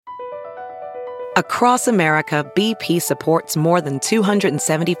Across America, BP supports more than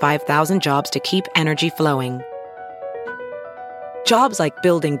 275,000 jobs to keep energy flowing. Jobs like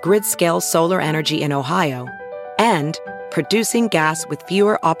building grid-scale solar energy in Ohio and producing gas with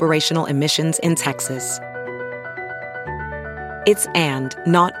fewer operational emissions in Texas. It's and,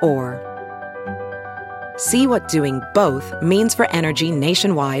 not or. See what doing both means for energy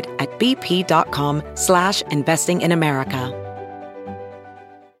nationwide at bp.com/investing in America.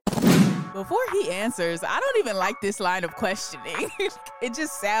 Before he answers, I don't even like this line of questioning. It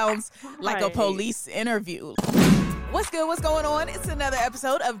just sounds like a police interview. What's good? What's going on? It's another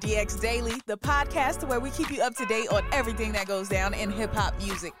episode of DX Daily, the podcast where we keep you up to date on everything that goes down in hip-hop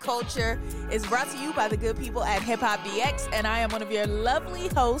music culture. It's brought to you by the good people at Hip Hop DX, and I am one of your lovely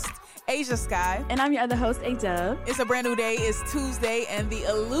hosts, Asia Sky. And I'm your other host, A-Dub. It's a brand new day. It's Tuesday, and the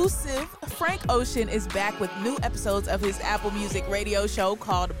elusive Frank Ocean is back with new episodes of his Apple Music radio show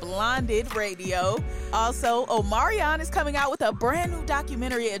called Blonded Radio. Also, Omarion is coming out with a brand new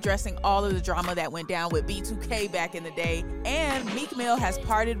documentary addressing all of the drama that went down with B2k back in the day. And Meek Mill has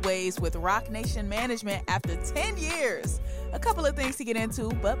parted ways with Roc Nation management after 10 years. A couple of things to get into,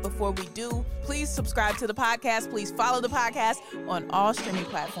 but before we do, please subscribe to the podcast. Please follow the podcast on all streaming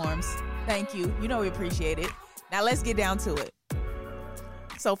platforms. Thank you. You know we appreciate it. Now let's get down to it.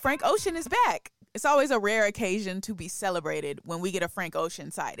 So Frank Ocean is back. It's always a rare occasion to be celebrated when we get a Frank Ocean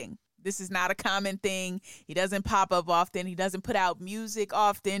sighting. This is not a common thing. He doesn't pop up often. He doesn't put out music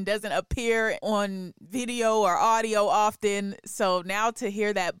often, doesn't appear on video or audio often. So now to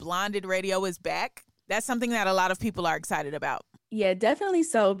hear that Blonded Radio is back, that's something that a lot of people are excited about. Yeah, definitely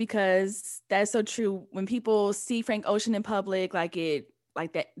so, because that's so true. When people see Frank Ocean in public, like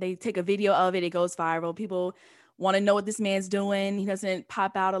that, they take a video of it, it goes viral. People want to know what this man's doing. He doesn't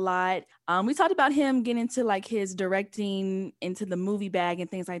pop out a lot. We talked about him getting into like his directing into the movie bag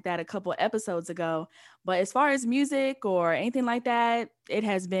and things like that a couple episodes ago. But as far as music or anything like that, it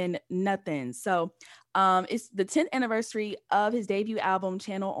has been nothing. So it's the 10th anniversary of his debut album,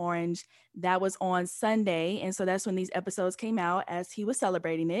 Channel Orange. That was on Sunday. And so that's when these episodes came out as he was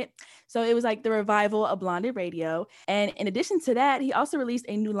celebrating it. So it was like the revival of Blonded Radio. And in addition to that, he also released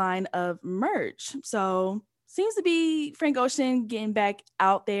a new line of merch. So seems to be Frank Ocean getting back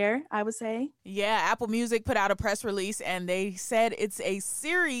out there, I would say. Yeah, Apple Music put out a press release and they said it's a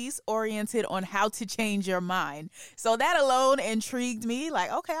series oriented on how to change your mind. So that alone intrigued me.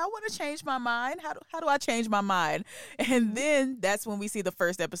 Like, okay, I want to change my mind. How do I change my mind? And then that's when we see the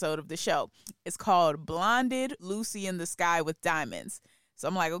first episode of the show. It's called Blonded, Lucy in the Sky with Diamonds. So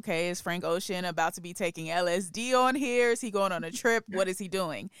I'm like, okay, is Frank Ocean about to be taking LSD on here? Is he going on a trip? What is he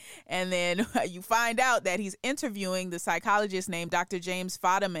doing? And then you find out that he's interviewing the psychologist named Dr. James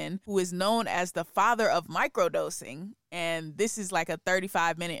Fadiman, who is known as the father of microdosing. And this is like a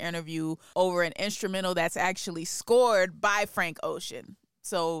 35-minute interview over an instrumental that's actually scored by Frank Ocean.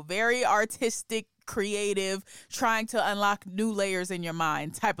 So very artistic, creative, trying to unlock new layers in your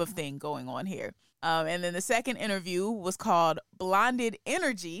mind type of thing going on here. And then the second interview was called Blonded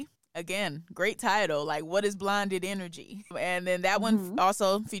Energy. Again, great title. Like, what is Blonded Energy? And then that one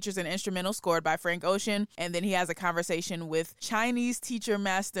also features an instrumental scored by Frank Ocean. And then he has a conversation with Chinese teacher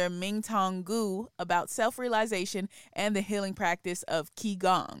master Ming Tong Gu about self-realization and the healing practice of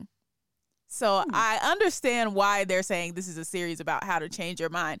Qigong. So I understand why they're saying this is a series about how to change your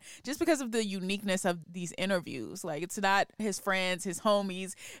mind, just because of the uniqueness of these interviews. Like, it's not his friends, his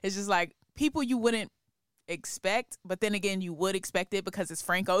homies. It's just like people you wouldn't expect, but then again, you would expect it because it's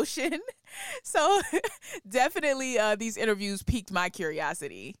Frank Ocean. So definitely these interviews piqued my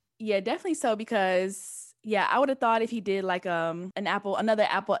curiosity. Yeah, definitely so, because yeah, I would have thought if he did like another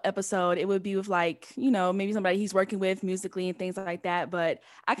Apple episode, it would be with like, you know, maybe somebody he's working with musically and things like that. But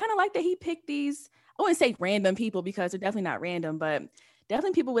I kind of like that he picked these, I wouldn't say random people because they're definitely not random, but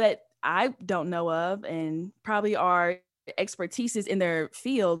definitely people that I don't know of and probably are expertises in their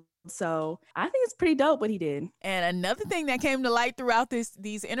field. So I think it's pretty dope what he did. And another thing that came to light throughout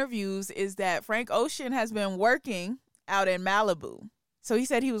these interviews is that Frank Ocean has been working out in Malibu. So he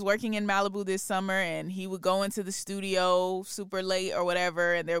said he was working in Malibu this summer and he would go into the studio super late or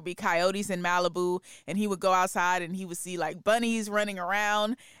whatever, and there would be coyotes in Malibu, and he would go outside and he would see like bunnies running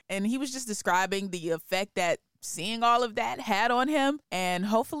around, and he was just describing the effect that seeing all of that had on him. And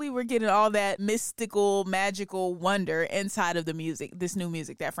hopefully we're getting all that mystical, magical wonder inside of the music, this new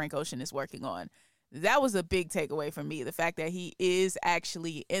music that Frank Ocean is working on. That was a big takeaway for me, the fact that he is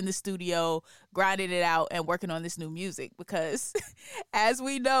actually in the studio, grinding it out and working on this new music, because as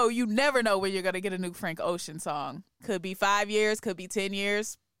we know, you never know when you're going to get a new Frank Ocean song. Could be 5 years, could be 10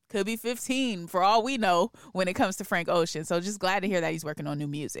 years, Could be 15 for all we know when it comes to Frank Ocean. So just glad to hear that he's working on new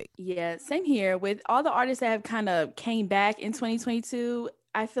music. Yeah, same here. With all the artists that have kind of came back in 2022,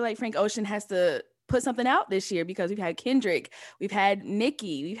 I feel like Frank Ocean has to put something out this year because we've had Kendrick, we've had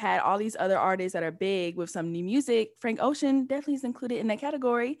Nicki, we've had all these other artists that are big with some new music. Frank Ocean definitely is included in that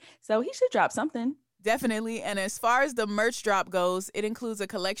category, so he should drop something. Definitely. And as far as the merch drop goes, it includes a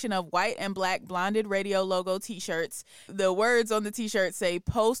collection of white and black blonded radio logo t-shirts. The words on the t-shirt say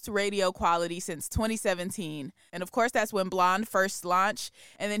post radio quality since 2017. And of course, that's when Blonde first launched.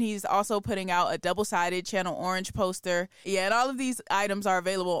 And then he's also putting out a double-sided Channel Orange poster. Yeah, and all of these items are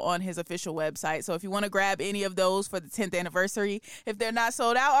available on his official website. So if you want to grab any of those for the 10th anniversary, if they're not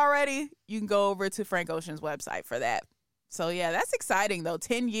sold out already, you can go over to Frank Ocean's website for that. So yeah, that's exciting though.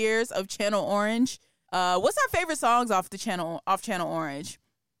 10 years of Channel Orange. What's our favorite songs off Channel Orange?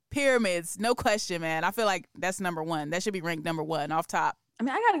 Pyramids, no question, man. I feel like that's number one. That should be ranked number one off top. I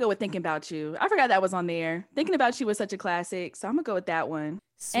mean, I gotta go with Thinking About You. I forgot that was on there. Thinking About You was such a classic, so I'm gonna go with that one.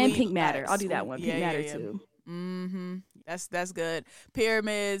 Sweet, and Pink Matter. I'll do that one. Pink Matter too. Mm-hmm. That's good.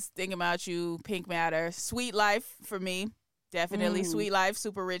 Pyramids, Thinking About You, Pink Matter, Sweet Life for me, definitely. Sweet Life,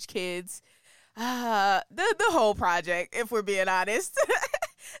 Super Rich Kids. The whole project, if we're being honest.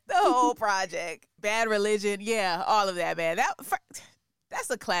 The whole project. Bad Religion. Yeah, all of that, man. That's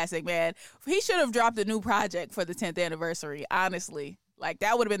a classic, man. He should have dropped a new project for the 10th anniversary, honestly. Like,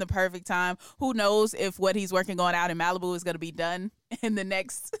 that would have been the perfect time. Who knows if what he's working on out in Malibu is going to be done in the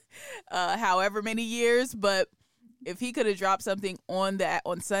next however many years. But if he could have dropped something on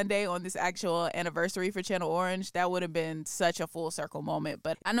Sunday, on this actual anniversary for Channel Orange, that would have been such a full circle moment.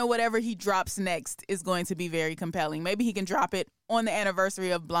 But I know whatever he drops next is going to be very compelling. Maybe he can drop it on the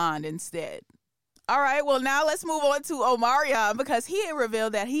anniversary of Blonde instead. All right, well, now let's move on to Omarion, because he had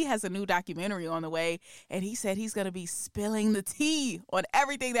revealed that he has a new documentary on the way, and he said he's going to be spilling the tea on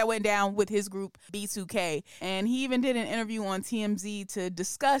everything that went down with his group B2k. And he even did an interview on TMZ to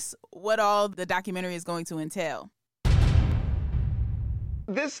discuss what all the documentary is going to entail.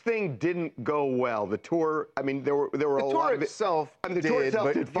 This thing didn't go well. The tour, I mean, there were a lot of itself. I mean, the tour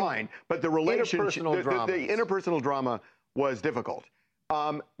itself did fine, but the relationship, the interpersonal drama was difficult.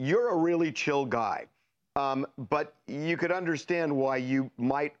 You're a really chill guy, but you could understand why you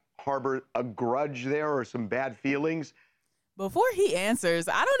might harbor a grudge there or some bad feelings. Before he answers,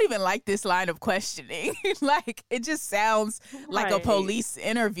 I don't even like this line of questioning. Like, it just sounds like a police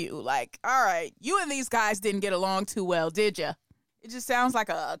interview. Like, all right, you and these guys didn't get along too well, did you? It just sounds like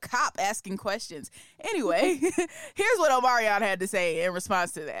a cop asking questions. Anyway, here's what Omarion had to say in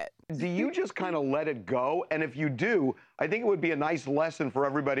response to that. Do you just kind of let it go? And if you do, I think it would be a nice lesson for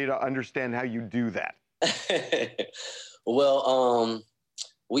everybody to understand how you do that. Well,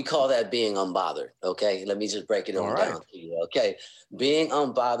 we call that being unbothered, okay? Let me just break it on down to you, okay? Being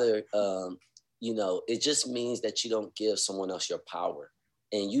unbothered, it just means that you don't give someone else your power.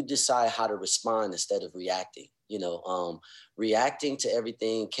 And you decide how to respond instead of reacting. Reacting to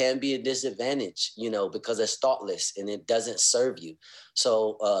everything can be a disadvantage, because it's thoughtless and it doesn't serve you.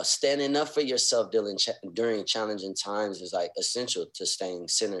 So standing up for yourself during challenging times is like essential to staying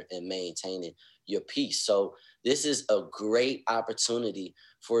centered and maintaining your peace. So this is a great opportunity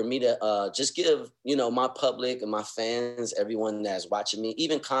for me to just give, my public and my fans, everyone that's watching me,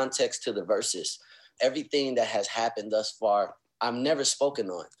 even context to the verses, everything that has happened thus far, I've never spoken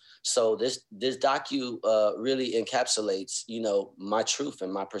on. So this docu really encapsulates, my truth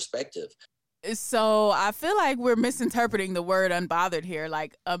and my perspective. So I feel like we're misinterpreting the word unbothered here.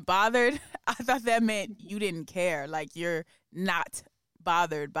 Like, unbothered, I thought that meant you didn't care. Like, you're not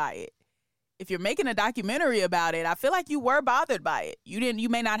bothered by it. If you're making a documentary about it, I feel like you were bothered by it. You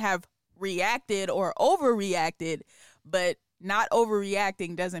may not have reacted or overreacted, but not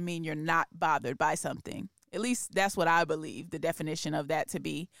overreacting doesn't mean you're not bothered by something. At least that's what I believe the definition of that to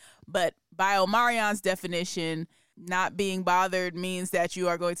be. But by Omarion's definition, not being bothered means that you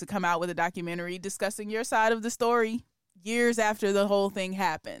are going to come out with a documentary discussing your side of the story years after the whole thing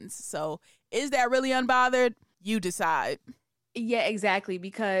happens. So is that really unbothered? You decide. Yeah, exactly.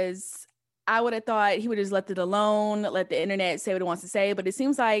 Because I would have thought he would have just left it alone, let the internet say what it wants to say. But it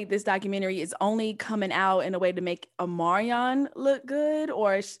seems like this documentary is only coming out in a way to make Omarion look good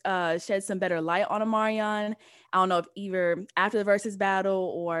or shed some better light on Omarion. I don't know if either after the Versus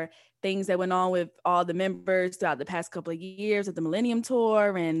battle or things that went on with all the members throughout the past couple of years of the Millennium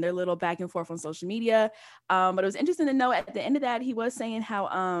Tour and their little back and forth on social media. But it was interesting to know at the end of that, he was saying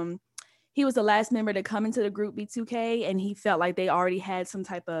how he was the last member to come into the group B2k, and he felt like they already had some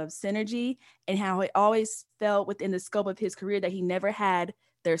type of synergy, and how it always felt within the scope of his career that he never had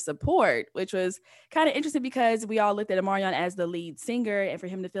their support, which was kind of interesting because we all looked at Omarion as the lead singer, and for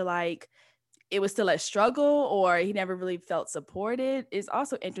him to feel like it was still a struggle or he never really felt supported is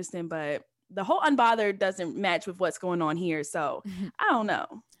also interesting. But the whole unbothered doesn't match with what's going on here. So I don't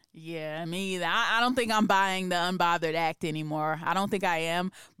know. Yeah, me either. I don't think I'm buying the unbothered act anymore. I don't think I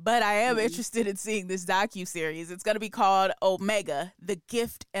am, but I am interested in seeing this docuseries. It's going to be called Omega, The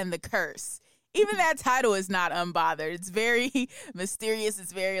Gift and the Curse. Even that title is not unbothered. It's very mysterious.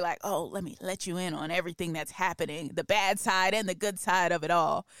 It's very like, oh, let me let you in on everything that's happening, the bad side and the good side of it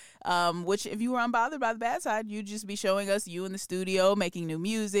all. Which if you were unbothered by the bad side, you'd just be showing us you in the studio making new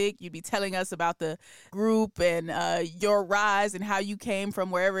music. You'd be telling us about the group and your rise and how you came from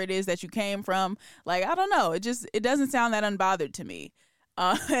wherever it is that you came from. Like, I don't know. It doesn't sound that unbothered to me.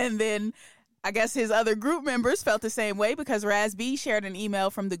 And then I guess his other group members felt the same way because Raz B shared an email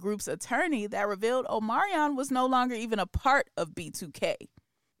from the group's attorney that revealed Omarion was no longer even a part of B2k.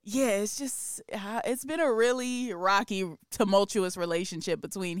 Yeah, it's been a really rocky, tumultuous relationship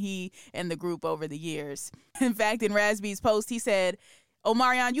between he and the group over the years. In fact, in Raz B's post, he said,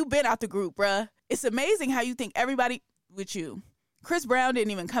 Omarion, you been out the group, bruh. It's amazing how you think everybody with you. Chris Brown didn't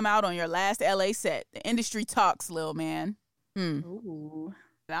even come out on your last LA set. The industry talks, lil man. Ooh.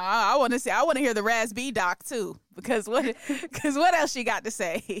 Now, I want to hear the Raz B doc too, because what else she got to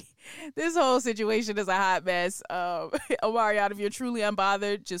say? This whole situation is a hot mess. Omarion, if you're truly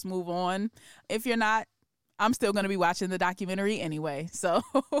unbothered, just move on. If you're not, I'm still going to be watching the documentary anyway. So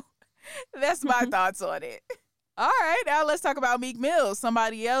that's my thoughts on it. All right, now let's talk about Meek Mill,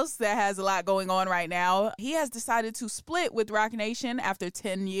 somebody else that has a lot going on right now. He has decided to split with Roc Nation after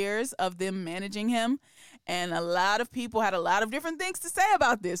 10 years of them managing him. And a lot of people had a lot of different things to say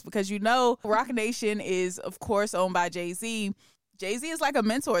about this because, you know, Roc Nation is, of course, owned by Jay-Z. Jay-Z is like a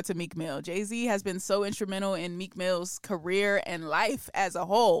mentor to Meek Mill. Jay-Z has been so instrumental in Meek Mill's career and life as a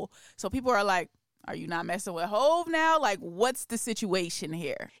whole. So people are like, are you not messing with Hov now? Like, what's the situation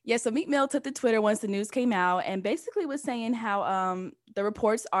here? Yeah, so Meek Mill took to Twitter once the news came out and basically was saying how the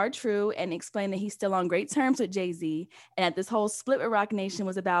reports are true and explained that he's still on great terms with Jay-Z and that this whole split with Roc Nation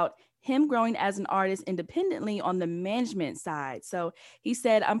was about him growing as an artist independently on the management side. So he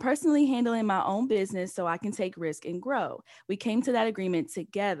said, I'm personally handling my own business so I can take risk and grow. We came to that agreement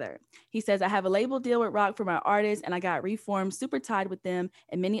together. He says, I have a label deal with Roc for my artists and I got Reformed super tied with them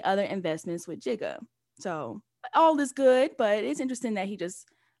and many other investments with Jigga. So all is good, but it's interesting that he just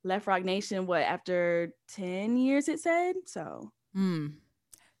left Roc Nation, after 10 years it said? So.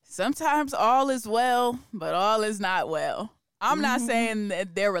 Sometimes all is well, but all is not well. I'm not saying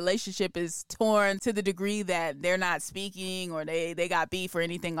that their relationship is torn to the degree that they're not speaking or they got beef or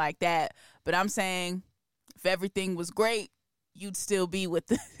anything like that. But I'm saying if everything was great, you'd still be with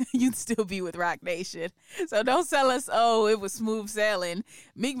Roc Nation. So don't sell us, oh, it was smooth sailing.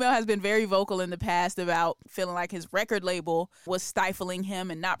 Meek Mill has been very vocal in the past about feeling like his record label was stifling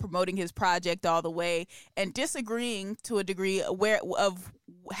him and not promoting his project all the way and disagreeing to a degree of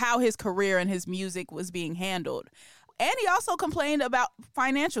how his career and his music was being handled. And he also complained about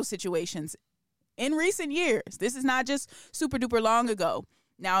financial situations in recent years. This is not just super duper long ago.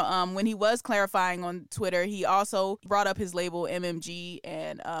 Now, when he was clarifying on Twitter, he also brought up his label MMG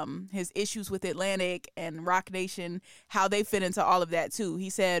and his issues with Atlantic and Roc Nation, how they fit into all of that too.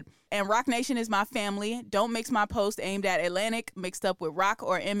 He said, and Roc Nation is my family. Don't mix my post aimed at Atlantic mixed up with Roc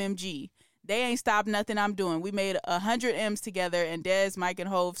or MMG. They ain't stopped nothing I'm doing. We made 100 M's together, and Dez, Mike, and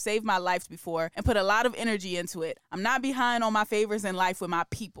Hov saved my life before and put a lot of energy into it. I'm not behind on my favors in life with my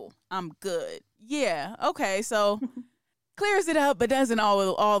people. I'm good. Yeah, okay, so clears it up, but doesn't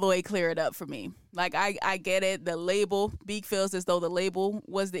all the way clear it up for me. Like, I get it. The label, Meek feels as though the label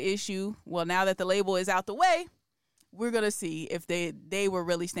was the issue. Well, now that the label is out the way, we're going to see if they were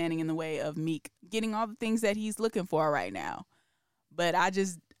really standing in the way of Meek getting all the things that he's looking for right now. But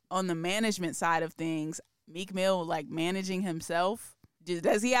on the management side of things, Meek Mill, like, managing himself,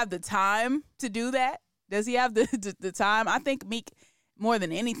 does he have the time to do that? Does he have the time? I think Meek, more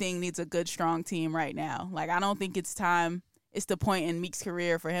than anything, needs a good, strong team right now. Like, I don't think it's the point in Meek's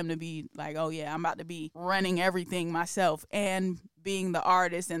career for him to be like, oh, yeah, I'm about to be running everything myself and being the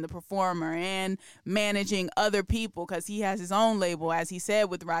artist and the performer and managing other people because he has his own label, as he said,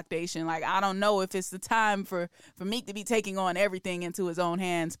 with Roc Nation. Like, I don't know if it's the time for Meek to be taking on everything into his own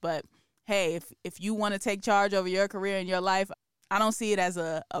hands. But, hey, if you want to take charge over your career and your life, I don't see it as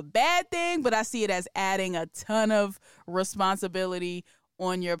a bad thing, but I see it as adding a ton of responsibility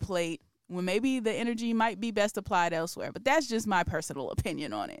on your plate when maybe the energy might be best applied elsewhere. But that's just my personal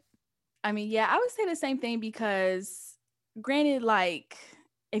opinion on it. I mean, yeah, I would say the same thing because granted, like,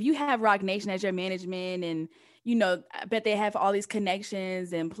 if you have Roc Nation as your management and you know, I bet they have all these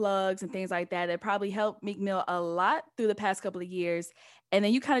connections and plugs and things like that probably helped Meek Mill a lot through the past couple of years. And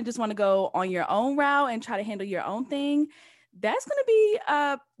then you kind of just want to go on your own route and try to handle your own thing. That's going to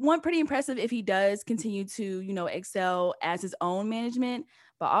be one pretty impressive if he does continue to, you know, excel as his own management.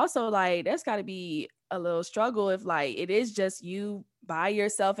 But also, like, that's got to be a little struggle if, like, it is just you by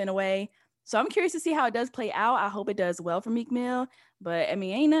yourself in a way. So I'm curious to see how it does play out. I hope it does well for Meek Mill. But, I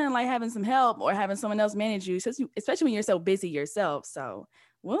mean, ain't nothing like having some help or having someone else manage you, especially when you're so busy yourself. So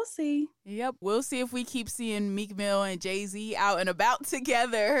we'll see. Yep, we'll see if we keep seeing Meek Mill and Jay-Z out and about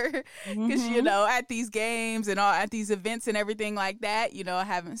together. Because, you know, at these games and all, at these events and everything like that, you know, I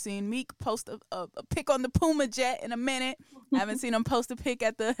haven't seen Meek post a pic on the Puma jet in a minute. I haven't seen him post a pic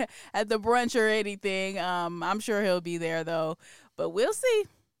at the brunch or anything. I'm sure he'll be there, though. But we'll see.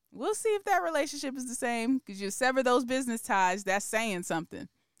 We'll see if that relationship is the same, because you sever those business ties. That's saying something.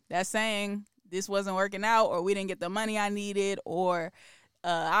 That's saying this wasn't working out, or we didn't get the money I needed, or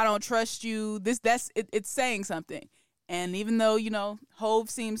I don't trust you. It's saying something. And even though, you know, Hove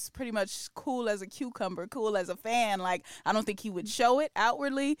seems pretty much cool as a cucumber, cool as a fan, like, I don't think he would show it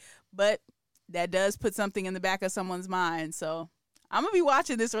outwardly, but that does put something in the back of someone's mind. So I'm going to be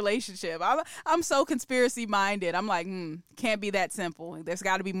watching this relationship. I'm so conspiracy minded. I'm like, can't be that simple. There's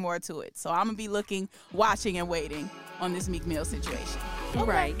got to be more to it. So I'm going to be watching and waiting on this Meek Mill situation. Okay.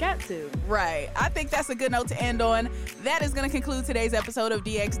 Right, got to. Right. I think that's a good note to end on. That is going to conclude today's episode of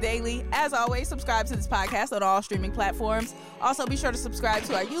DX Daily. As always, subscribe to this podcast on all streaming platforms. Also, be sure to subscribe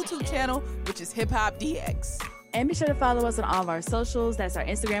to our YouTube channel, which is Hip Hop DX. And be sure to follow us on all of our socials. That's our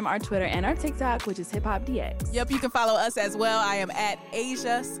Instagram, our Twitter, and our TikTok, which is Hip Hop DX. Yep, you can follow us as well. I am at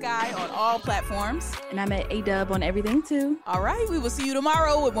Asia Sky on all platforms. And I'm at A-Dub on everything, too. All right, we will see you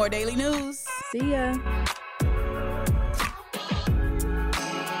tomorrow with more daily news. See ya.